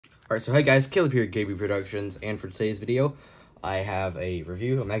Alright, so hey guys, Caleb here at KB Productions, and for today's video, I have a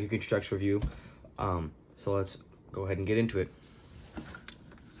review, a Mega Construx review. So let's go ahead and get into it.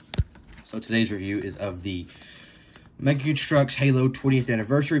 So today's review is of the Mega Construx Halo 20th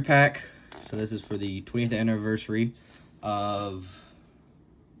Anniversary Pack. So this is for the 20th anniversary of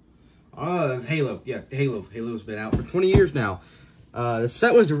Halo. Yeah, Halo. Halo's been out for 20 years now. The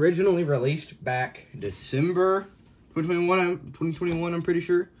set was originally released back December 2021, I'm pretty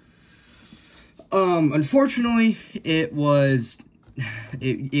sure. Unfortunately, it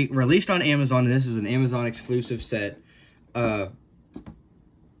released on Amazon, and this is an Amazon exclusive set.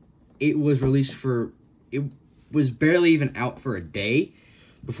 It was released it was barely even out for a day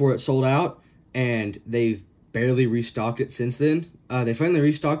before it sold out, and they've barely restocked it since then. They finally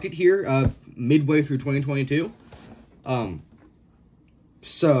restocked it here, midway through 2022.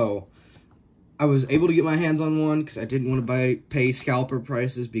 So I was able to get my hands on one because I didn't want to pay scalper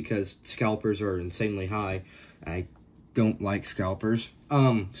prices because scalpers are insanely high. I don't like scalpers.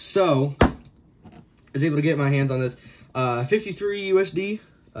 So I was able to get my hands on this 53 USD.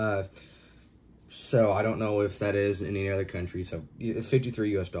 So I don't know if that is in any other country. So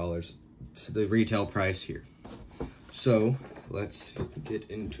 53 US dollars. It's the retail price here. So let's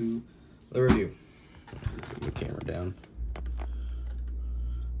get into the review. Put the camera down.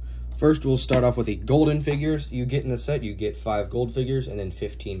 First, we'll start off with the golden figures you get in the set. You get 5 gold figures and then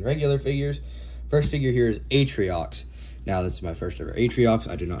 15 regular figures. First figure here is Atriox. Now, this is my first ever Atriox.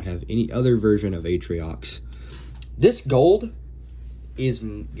 I do not have any other version of Atriox. This gold is...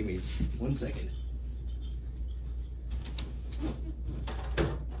 Give me 1 second.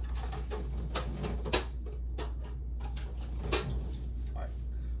 Alright,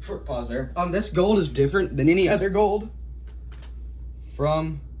 short pause there. This gold is different than any other gold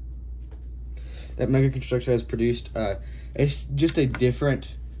from... that Mega Construx has produced. It's just a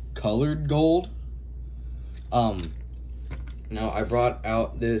different colored gold. Now I brought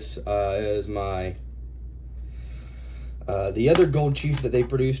out this as my the other gold chief that they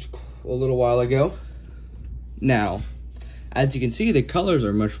produced a little while ago. Now, as you can see, the colors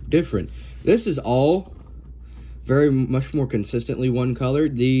are much different. This is all very much more consistently one color.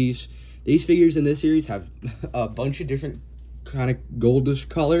 These figures in this series have a bunch of different kind of goldish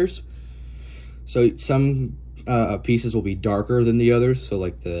colors. So some pieces will be darker than the others. So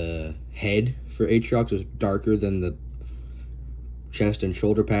like the head for Atriox is darker than the chest and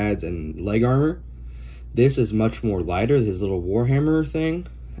shoulder pads and leg armor. This is much more lighter, his little Warhammer thing.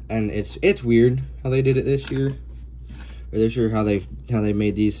 And it's weird how they did it this year. Or this year how they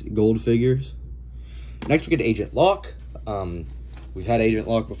made these gold figures. Next we get Agent Locke. We've had Agent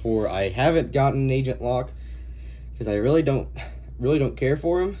Locke before. I haven't gotten Agent Locke because I really don't care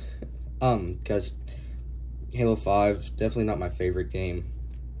for him. Because Halo 5 is definitely not my favorite game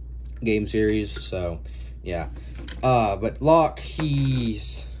series, so, yeah. But Locke,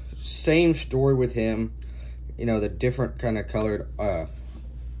 he's, same story with him, you know, the different kind of colored,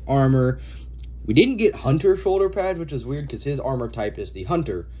 armor. We didn't get Hunter shoulder pads, which is weird, because his armor type is the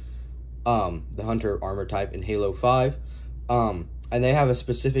Hunter armor type in Halo 5, and they have a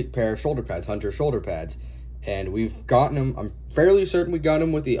specific pair of shoulder pads, Hunter shoulder pads, and we've gotten them, I'm fairly certain we got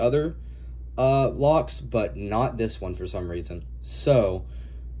them with the other Locks, but not this one for some reason. So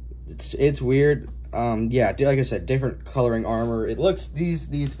it's weird. Yeah, like I said, different coloring armor. It looks, these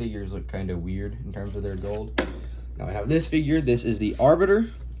figures look kind of weird in terms of their gold. Now I have this figure. This is the Arbiter,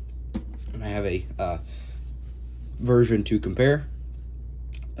 and I have a version to compare.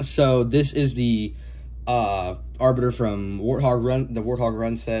 So this is the Arbiter from Warthog Run, the Warthog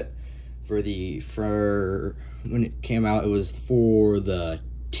Run set for when it came out. It was for the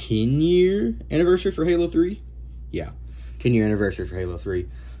 10-year anniversary for Halo 3. Yeah, 10-year anniversary for Halo 3.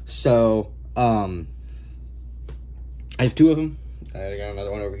 So, I have 2 of them. I got another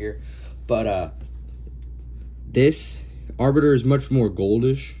one over here. But, this Arbiter is much more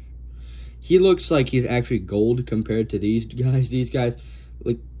goldish. He looks like he's actually gold compared to these guys. These guys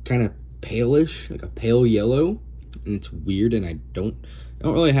look kind of palish, like a pale yellow. And it's weird, and I don't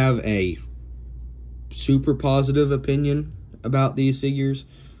really have a super positive opinion about these figures,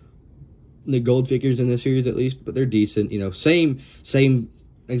 the gold figures in this series at least, but they're decent. You know,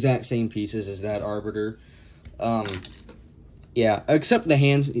 exact same pieces as that Arbiter. Yeah, except the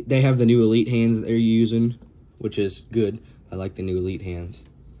hands. They have the new Elite hands that they're using, which is good. I like the new Elite hands.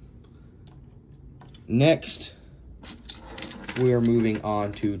 Next, we are moving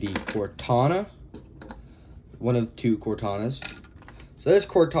on to the Cortana. One of 2 Cortanas. So this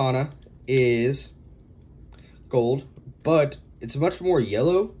Cortana is gold, but it's much more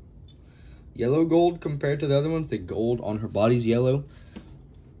yellow. yellow gold compared to the other ones. The gold on her body's yellow.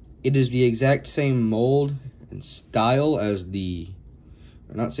 It is the exact same mold and style as the,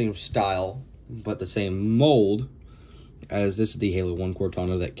 or not same style, but the same mold as this is the Halo 1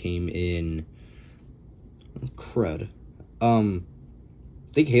 Cortana that came in, crud. I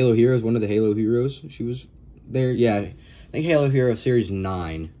think Halo Hero is one of the Halo Heroes. She was there, yeah. I think Halo Hero Series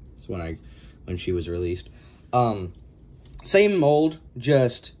 9 is when she was released. Same mold,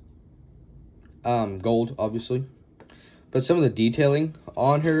 just gold, obviously. But some of the detailing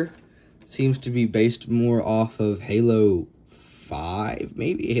on her seems to be based more off of Halo 5,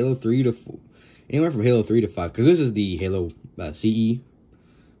 maybe Halo 3 to 4. Anywhere from Halo 3 to 5, because this is the Halo CE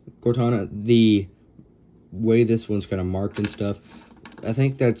Cortana. The way this one's kind of marked and stuff, I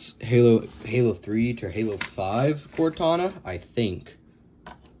think that's Halo 3 to Halo 5 Cortana, I think.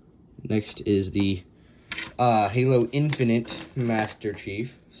 Next is the Halo Infinite Master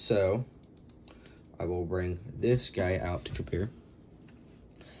Chief. So I will bring this guy out to compare.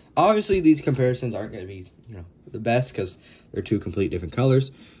 Obviously, these comparisons aren't going to be, the best because they're two complete different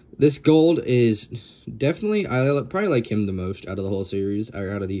colors. This gold is definitely, I probably like him the most out of the whole series, or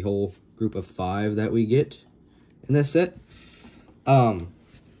out of the whole group of 5 that we get in this set. There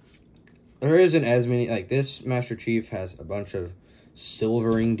isn't as many, like this Master Chief has a bunch of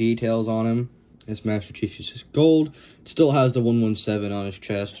silvering details on him. This Master Chief is just gold. Still has the 117 on his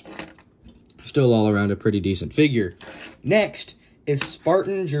chest. Still all around a pretty decent figure. Next is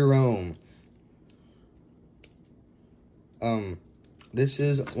Spartan Jerome. This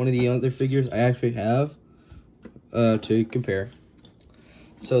is one of the other figures I actually have to compare.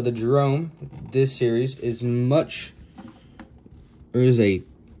 So the Jerome, this series is a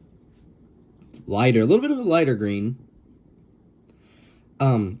lighter, a little bit of a lighter green.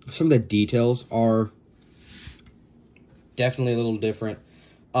 Some of the details are definitely a little different.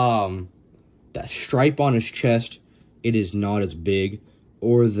 That stripe on his chest, it is not as big,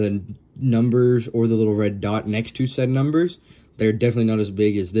 or the numbers or the little red dot next to said numbers, they're definitely not as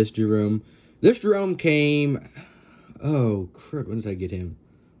big as this Jerome. This Jerome came, oh crud, when did I get him?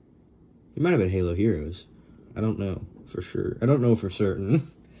 He might have been Halo Heroes. I don't know for sure. I don't know for certain.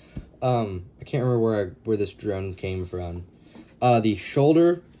 I can't remember where this Jerome came from. The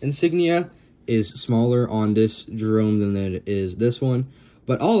shoulder insignia is smaller on this Jerome than it is this one.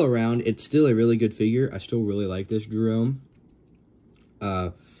 But all around, it's still a really good figure. I still really like this Jerome.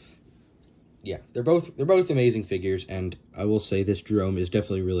 Yeah, they're both amazing figures, and I will say this Jerome is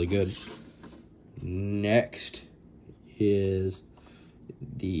definitely really good. Next is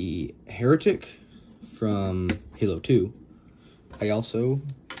the Heretic from Halo 2. I also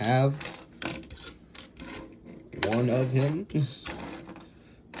have one of him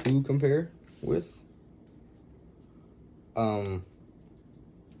to compare with.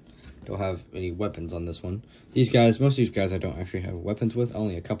 Don't have any weapons on this one. These guys, most of these guys I don't actually have weapons with,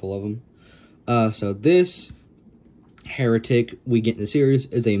 only a couple of them. So this Heretic we get in the series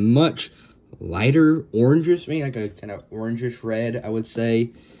is a much lighter orangish, maybe like a kind of orangish red, I would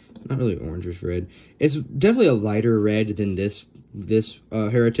say. Not really orangish red. It's definitely a lighter red than this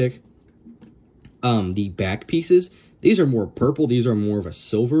Heretic. The back pieces, these are more purple. These are more of a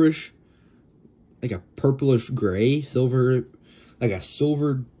silverish, like a purplish gray, silver, like a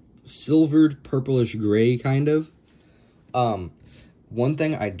silvered purplish gray kind of. One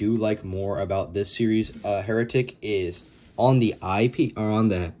thing I do like more about this series, Heretic, is on the eyepiece, or on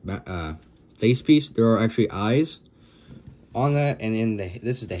the face piece, there are actually eyes on that, and in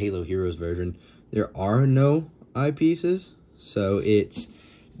this is the Halo Heroes version, there are no eyepieces, so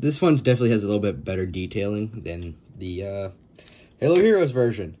this one's definitely has a little bit better detailing than the Halo Heroes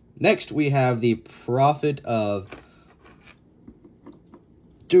version. Next, we have the Prophet of...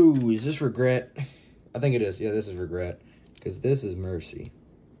 Dude, is this Regret? I think it is. Yeah, this is Regret. Because this is Mercy.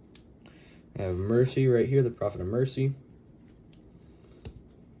 I have Mercy right here, the Prophet of Mercy.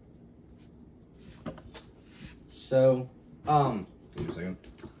 So, give me a second.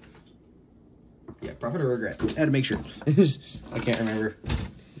 Yeah, Prophet of Regret. I had to make sure. I can't remember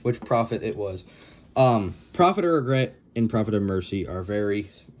which prophet it was. Prophet of Regret and Prophet of Mercy are very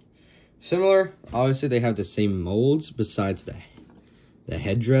similar. Obviously, they have the same molds besides the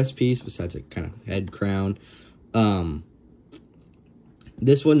headdress piece, besides the kind of head crown.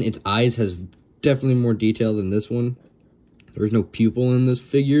 This one, its eyes has definitely more detail than this one. There's no pupil in this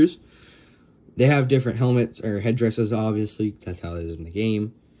figures. They have different helmets or headdresses, obviously. That's how it is in the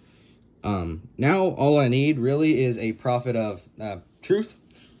game. Now, all I need, really, is a Prophet of Truth.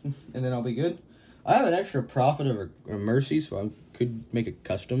 And then I'll be good. I have an extra Prophet of Mercy, so I could make a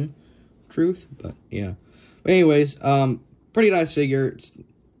custom Truth. But, yeah. But anyways, pretty nice figure. It's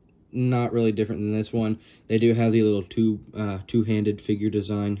not really different than this one. They do have the little two-handed figure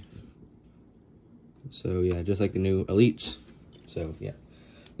design. So, yeah, just like the new Elites. So, yeah.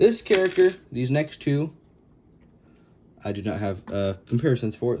 This character, these next two, I do not have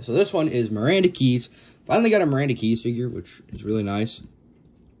comparisons for it. So, this one is Miranda Keyes. Finally got a Miranda Keyes figure, which is really nice.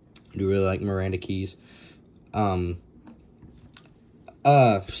 I do really like Miranda Keyes. So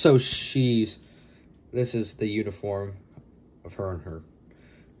this is the uniform of her and her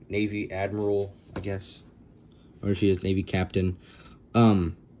Navy Admiral, I guess. Or she is Navy Captain.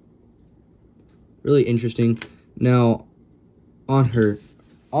 Really interesting. Now, on her,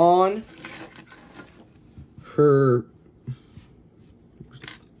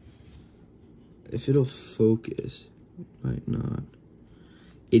 if it'll focus, it might not.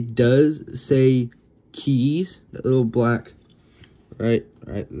 It does say Keyes, that little black, right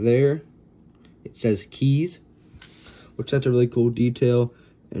there. It says Keyes, which that's a really cool detail.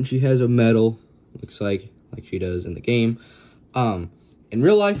 And she has a medal, looks like she does in the game. In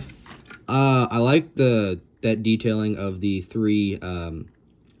real life, I like that detailing of the 3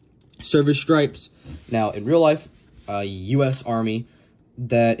 service stripes. Now, in real life, U.S. Army,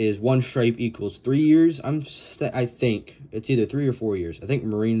 that is 1 stripe equals 3 years. I think it's either 3 or 4 years. I think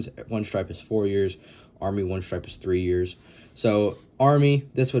Marines 1 stripe is 4 years. Army 1 stripe is 3 years. So Army,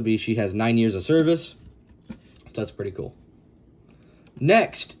 this would be she has 9 years of service. So that's pretty cool.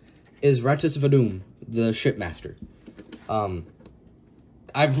 Next is Ratis Vadum, the shipmaster. I'm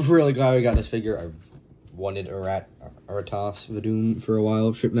really glad we got this figure. I've wanted Ratis Vadum for a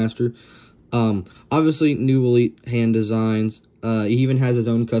while, shipmaster. Obviously new Elite hand designs. He even has his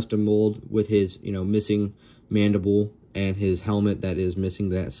own custom mold with his, missing mandible and his helmet that is missing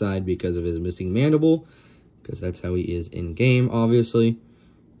that side because of his missing mandible, because that's how he is in game, obviously.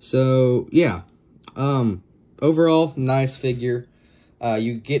 So yeah, overall nice figure.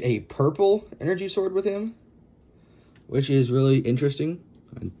 You get a purple energy sword with him, which is really interesting.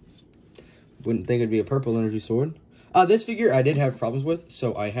 I wouldn't think it'd be a purple energy sword. This figure I did have problems with,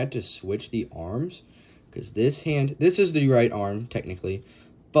 so I had to switch the arms. Because this is the right arm, technically,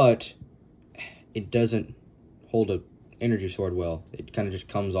 but it doesn't hold a energy sword well. It kind of just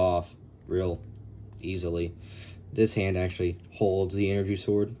comes off real easily. This hand actually holds the energy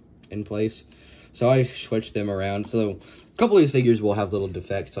sword in place. So I switched them around. So a couple of these figures will have little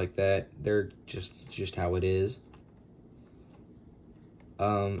defects like that. They're just how it is.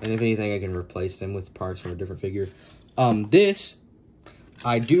 And if anything, I can replace them with parts from a different figure. This,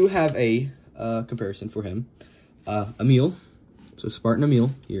 I do have a comparison for him. Emil. So Spartan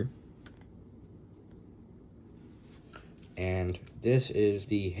Emil here. And this is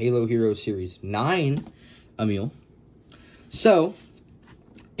the Halo Heroes Series 9 Emil. So,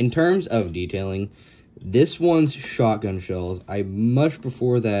 in terms of detailing, this one's shotgun shells. I much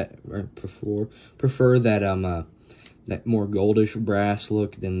prefer that, that more goldish brass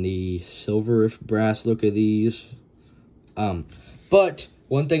look than the silverish brass look of these. But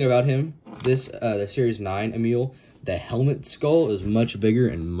one thing about him, the Series 9 Emil, the helmet skull is much bigger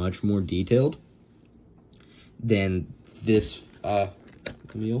and much more detailed than this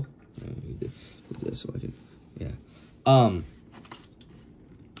Emil. This so I can, yeah.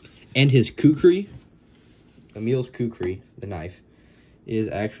 And his kukri, Emil's kukri, the knife, is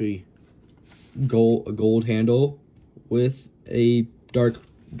actually a gold handle with a dark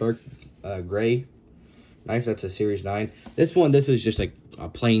gray knife. That's a Series 9. This is just like a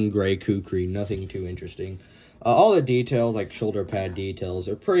plain gray kukri, nothing too interesting. All the details, like shoulder pad details,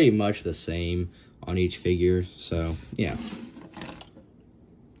 are pretty much the same on each figure, so yeah.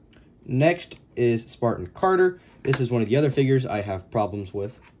 Next is Spartan Carter. This is one of the other figures I have problems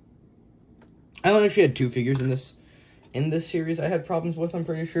with. I only actually had 2 figures in this series I had problems with, I'm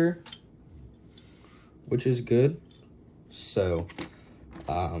pretty sure, which is good. So,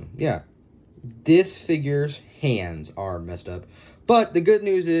 yeah. This figure's hands are messed up. But the good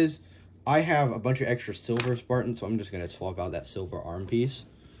news is I have a bunch of extra silver Spartans, so I'm just going to swap out that silver arm piece.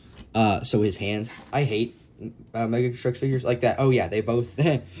 So his hands, I hate Mega Construx figures like that. Oh yeah, they both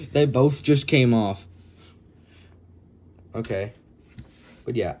they both just came off. Okay.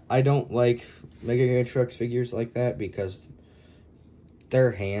 But yeah, I don't like Mega Construx figures like that because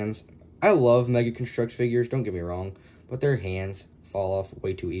their hands, I love Mega Construx figures, don't get me wrong, but their hands fall off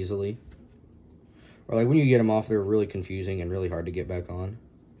way too easily. Or like when you get them off, they're really confusing and really hard to get back on.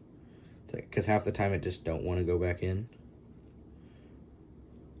 Because half the time I just don't want to go back in.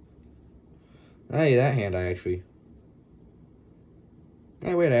 Hey, that hand I actually...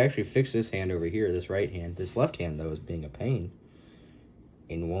 Hey, wait, I actually fixed this hand over here, this right hand. This left hand, though, is being a pain.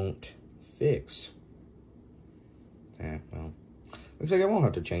 And won't fix. Well. Looks like I won't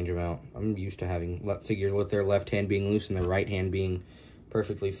have to change them out. I'm used to having figures with their left hand being loose and their right hand being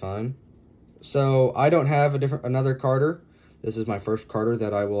perfectly fine. So I don't have another Carter. This is my first Carter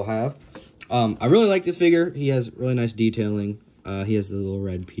that I will have. I really like this figure. He has really nice detailing. He has the little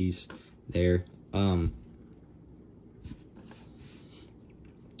red piece there.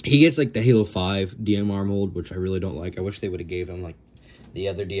 He gets like the Halo 5 DMR mold, which I really don't like. I wish they would have gave him like the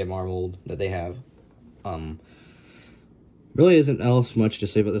other DMR mold that they have. Really isn't else much to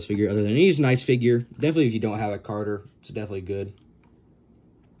say about this figure other than he's a nice figure. Definitely if you don't have a Carter, it's definitely good.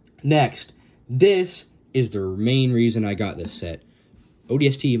 Next, this is the main reason I got this set.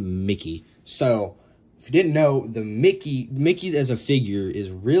 ODST Mickey. So, if you didn't know, the Mickey as a figure is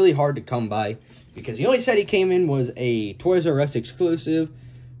really hard to come by because the only set he came in was a Toys R Us exclusive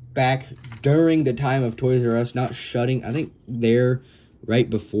back during the time of Toys R Us not shutting. I think there right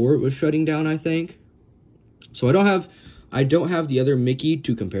before it was shutting down, I think. So I don't have the other Mickey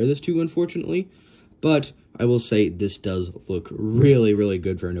to compare this to, unfortunately, but I will say this does look really, really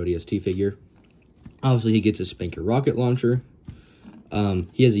good for an ODST figure. Obviously, he gets a Spanker rocket launcher.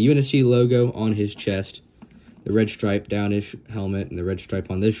 He has a UNSC logo on his chest, the red stripe down his helmet, and the red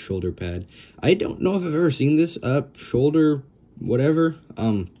stripe on this shoulder pad. I don't know if I've ever seen this shoulder, whatever,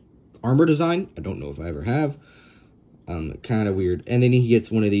 armor design. I don't know if I ever have. Kind of weird. And then he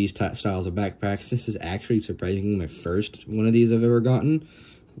gets one of these styles of backpacks. This is actually surprisingly my first one of these I've ever gotten,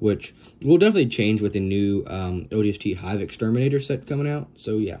 which will definitely change with the new ODST Hive Exterminator set coming out.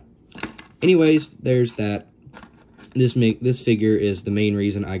 So yeah. Anyways, there's that. This figure is the main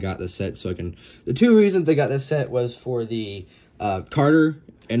reason I got this set. The two reasons I got this set was for the Carter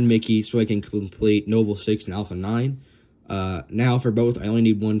and Mickey, so I can complete Noble 6 and Alpha 9. Now for both, I only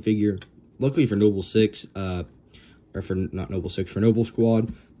need one figure. Luckily for Noble 6, or for not Noble 6, for Noble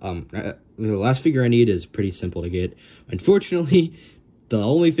Squad. The last figure I need is pretty simple to get. Unfortunately, the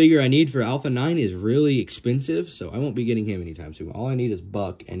only figure I need for Alpha 9 is really expensive, so I won't be getting him anytime soon. All I need is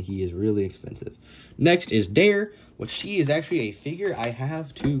Buck, and he is really expensive. Next is Dare, which she is actually a figure I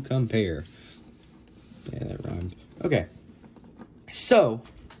have to compare. Yeah, that rhymed. Okay. So,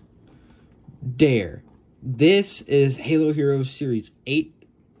 Dare. This is Halo Heroes Series 8.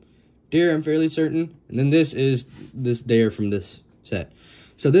 Dare, I'm fairly certain. And then this is this Dare from this set.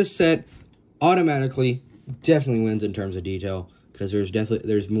 So this set automatically definitely wins in terms of detail, because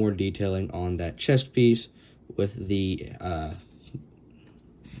there's more detailing on that chest piece with the I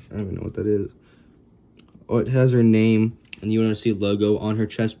don't even know what that is. Oh, it has her name and the UNSC logo on her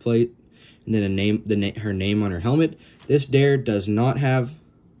chest plate, and then her name on her helmet. This Dare does not have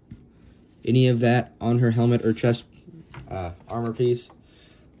any of that on her helmet or chest armor piece,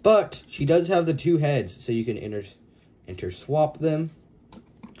 but she does have the two heads, so you can interswap them.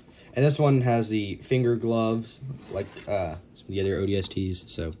 And this one has the finger gloves, like some of the other ODSTs,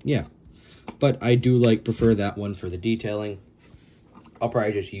 so yeah. But I do prefer that one for the detailing. I'll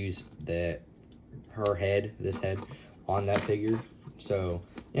probably just use this head, on that figure. So,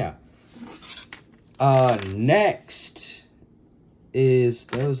 yeah. Next is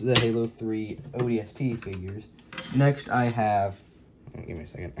the Halo 3 ODST figures. Next I have, give me a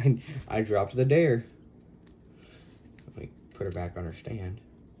second, I dropped the Dare. Let me put her back on her stand.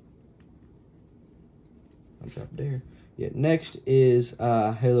 I'll drop there. Yeah, next is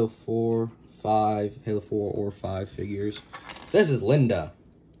Halo 4 or 5 figures. This is Linda.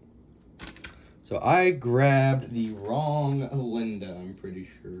 So I grabbed the wrong Linda, I'm pretty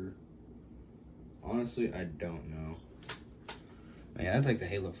sure. Honestly, I don't know. Yeah, that's like the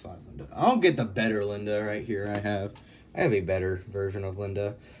Halo 5 Linda. I'll get the better Linda right here. I have a better version of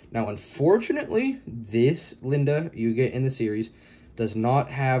Linda. Now, unfortunately, this Linda you get in the series does not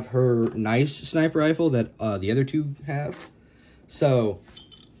have her nice sniper rifle that the other two have. So,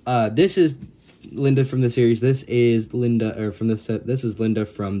 this is Linda from the series. This is Linda, from this set. This is Linda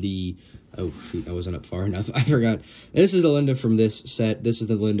from the... Oh, shoot, I wasn't up far enough. I forgot. This is the Linda from this set. This is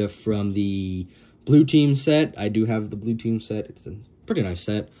the Linda from the Blue Team set. I do have the Blue Team set. It's a pretty nice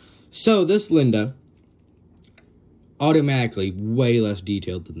set. So, this Linda, automatically way less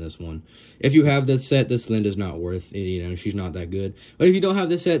detailed than this one. If you have this set, this Linda's not worth it. She's not that good. But if you don't have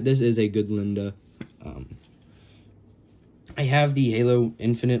this set, this is a good Linda. I have the Halo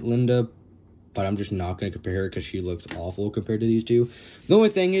Infinite Linda, but I'm just not going to compare her because she looks awful compared to these two. The only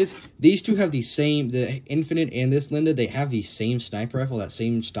thing is, these two have the Infinite and this Linda, they have the same sniper rifle, that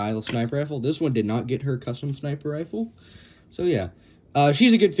same style of sniper rifle. This one did not get her custom sniper rifle. So, yeah.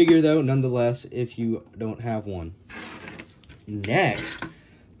 She's a good figure, though, nonetheless, if you don't have one. Next,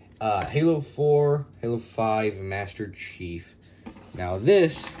 Halo 4, Halo 5 Master Chief. Now,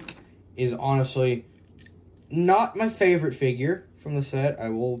 this is honestly not my favorite figure from the set, I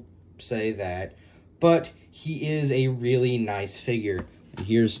will say that. But he is a really nice figure. And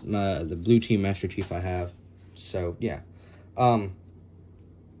here's the Blue Team Master Chief I have. So, yeah. I'm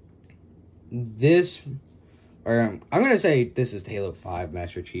going to say this is the Halo 5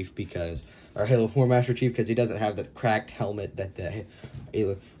 Master Chief because, or Halo 4 Master Chief, because he doesn't have the cracked helmet that the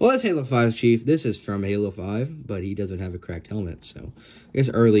Halo, well, that's Halo 5 Chief. This is from Halo 5, but he doesn't have a cracked helmet, so I guess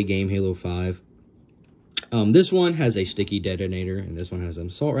early game Halo 5. This one has a sticky detonator, and this one has an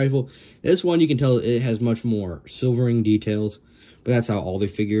assault rifle. This one, you can tell it has much more silvering details, but that's how all the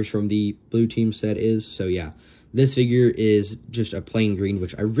figures from the Blue Team set is, so yeah. This figure is just a plain green,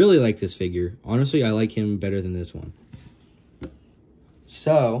 which I really like this figure. Honestly, I like him better than this one.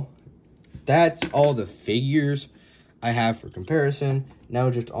 So, that's all the figures I have for comparison. Now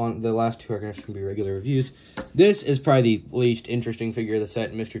just on the last two are going to be regular reviews. This is probably the least interesting figure of the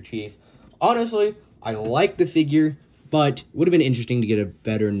set, Mr. Chief. Honestly, I like the figure, but it would have been interesting to get a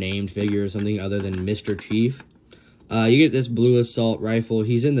better named figure or something other than Mr. Chief. You get this blue assault rifle.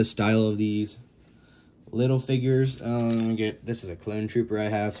 He's in the style of these little figures. This is a clone trooper I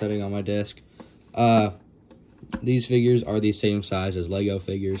have sitting on my desk. These figures are the same size as Lego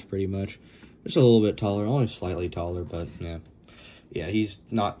figures, pretty much. Just a little bit taller, only slightly taller, but yeah. Yeah, he's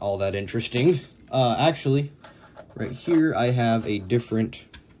not all that interesting. Actually, right here I have a different...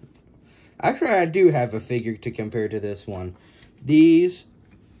 Actually, I do have a figure to compare to this one. These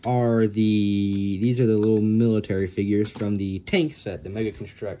are the little military figures from the tank set, the Mega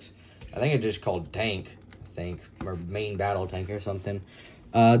Construx. I think it's just called Tank, or Main Battle Tank or something.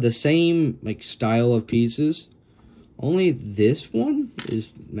 The same, like, style of pieces. Only this one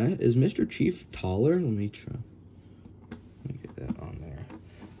is Mr. Chief taller. Let me try. Let me get that on there.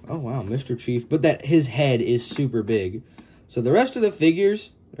 Oh, wow, Mr. Chief. But his head is super big. So the rest of the figure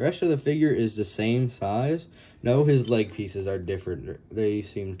is the same size. No, his leg pieces are different. They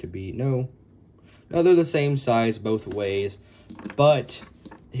seem to be, no, they're the same size both ways. But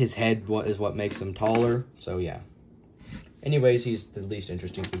his head is what makes him taller, so yeah. Anyways, he's the least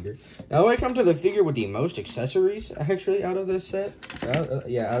interesting figure. Now, I come to the figure with the most accessories, actually, out of this set. Out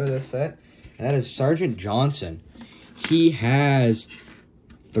of this set. And that is Sergeant Johnson. He has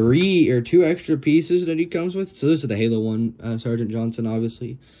 2 extra pieces that he comes with. So this is the Halo 1 Sergeant Johnson,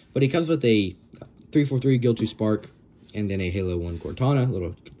 obviously. But he comes with a 343 Gil 2 Spark, and then a Halo 1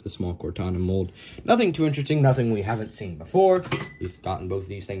 Cortana, the small Cortana mold. Nothing too interesting, nothing we haven't seen before. We've gotten both of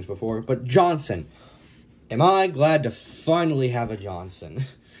these things before. But Johnson, am I glad to finally have a Johnson.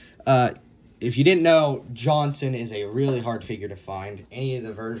 If you didn't know, Johnson is a really hard figure to find. Any of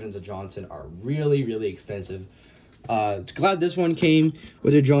the versions of Johnson are really, really expensive. Glad this one came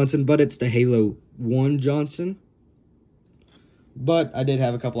with a Johnson, but it's the Halo 1 Johnson. But I did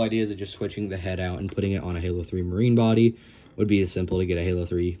have a couple ideas of just switching the head out and putting it on a Halo 3 Marine body. Would be as simple to get a Halo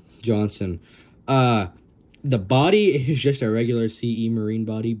 3 Johnson. The body is just a regular CE Marine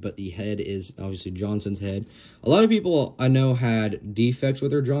body, but the head is obviously Johnson's head. A lot of people I know had defects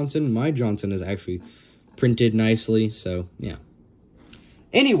with their Johnson. My Johnson is actually printed nicely, so yeah.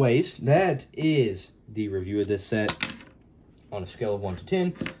 Anyways, that is the review of this set. On a scale of 1 to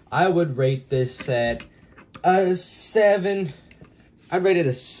 10, I would rate this set a 7. I'd rate it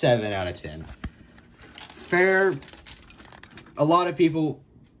a 7 out of 10. Fair. A lot of people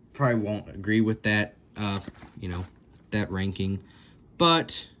probably won't agree with that, that ranking.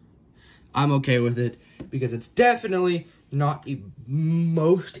 But I'm okay with it because it's definitely not the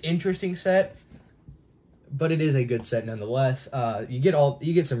most interesting set, but it is a good set nonetheless. You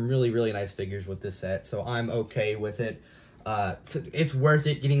get some really, really nice figures with this set, so I'm okay with it. So it's worth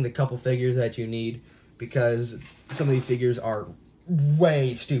it getting the couple figures that you need because some of these figures are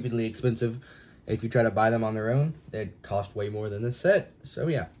way stupidly expensive. If you try to buy them on their own, they'd cost way more than this set. So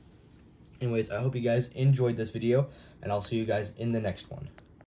yeah. Anyways, I hope you guys enjoyed this video, and I'll see you guys in the next one.